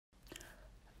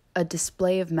A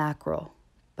Display of Mackerel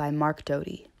by Mark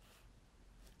Doty.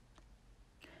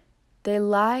 They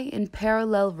lie in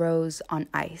parallel rows on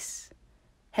ice,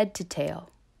 head to tail,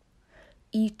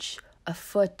 each a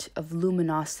foot of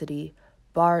luminosity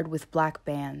barred with black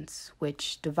bands,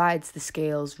 which divides the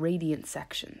scale's radiant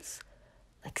sections,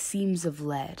 like seams of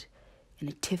lead in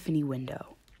a Tiffany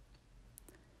window.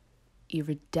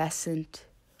 Iridescent,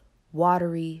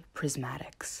 watery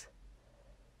prismatics.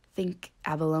 Think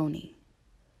abalone,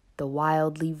 the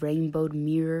wildly rainbowed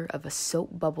mirror of a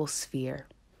soap bubble sphere.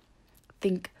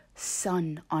 Think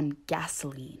sun on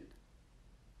gasoline.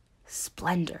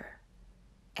 Splendor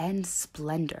and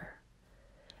splendor,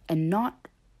 and not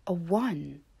a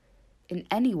one in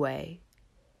any way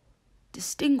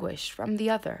distinguished from the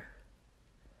other.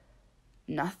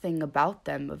 Nothing about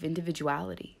them of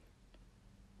individuality.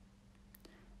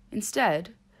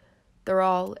 Instead, they're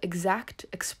all exact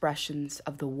expressions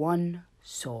of the one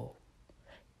soul,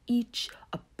 each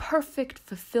a perfect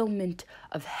fulfillment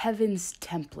of heaven's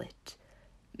template,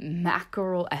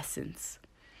 mackerel essence,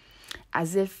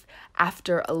 as if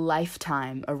after a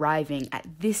lifetime arriving at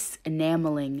this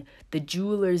enameling, the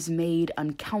jewelers made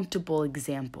uncountable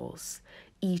examples,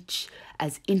 each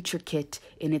as intricate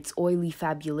in its oily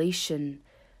fabulation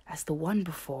as the one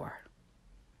before.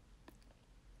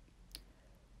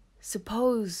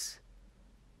 Suppose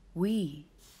we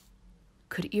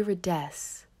could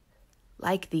iridesce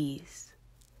like these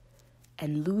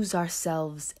and lose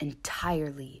ourselves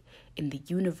entirely in the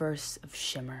universe of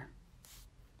shimmer.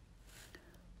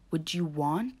 Would you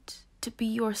want to be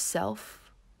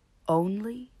yourself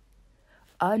only,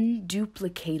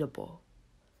 unduplicatable,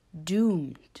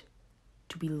 doomed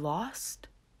to be lost?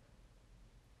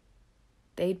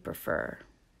 They'd prefer,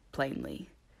 plainly,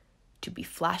 to be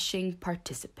flashing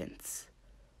participants,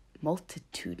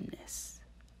 multitudinous.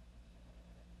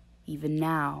 Even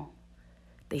now,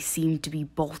 they seem to be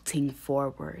bolting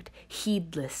forward,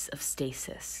 heedless of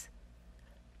stasis.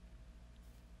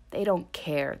 They don't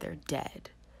care they're dead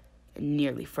and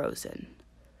nearly frozen,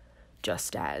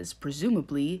 just as,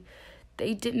 presumably,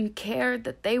 they didn't care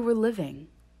that they were living.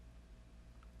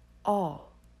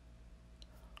 All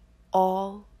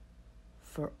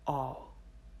for all.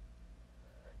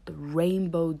 The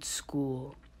rainbowed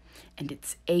school and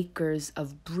its acres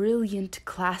of brilliant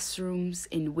classrooms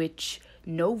in which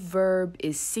no verb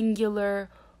is singular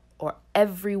or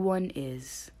everyone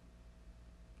is.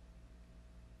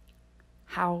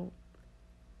 How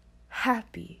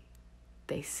happy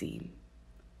they seem,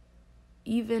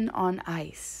 even on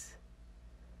ice,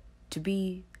 to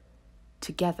be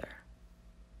together,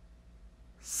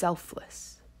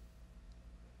 selfless,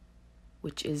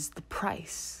 which is the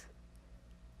price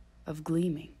of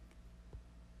gleaming.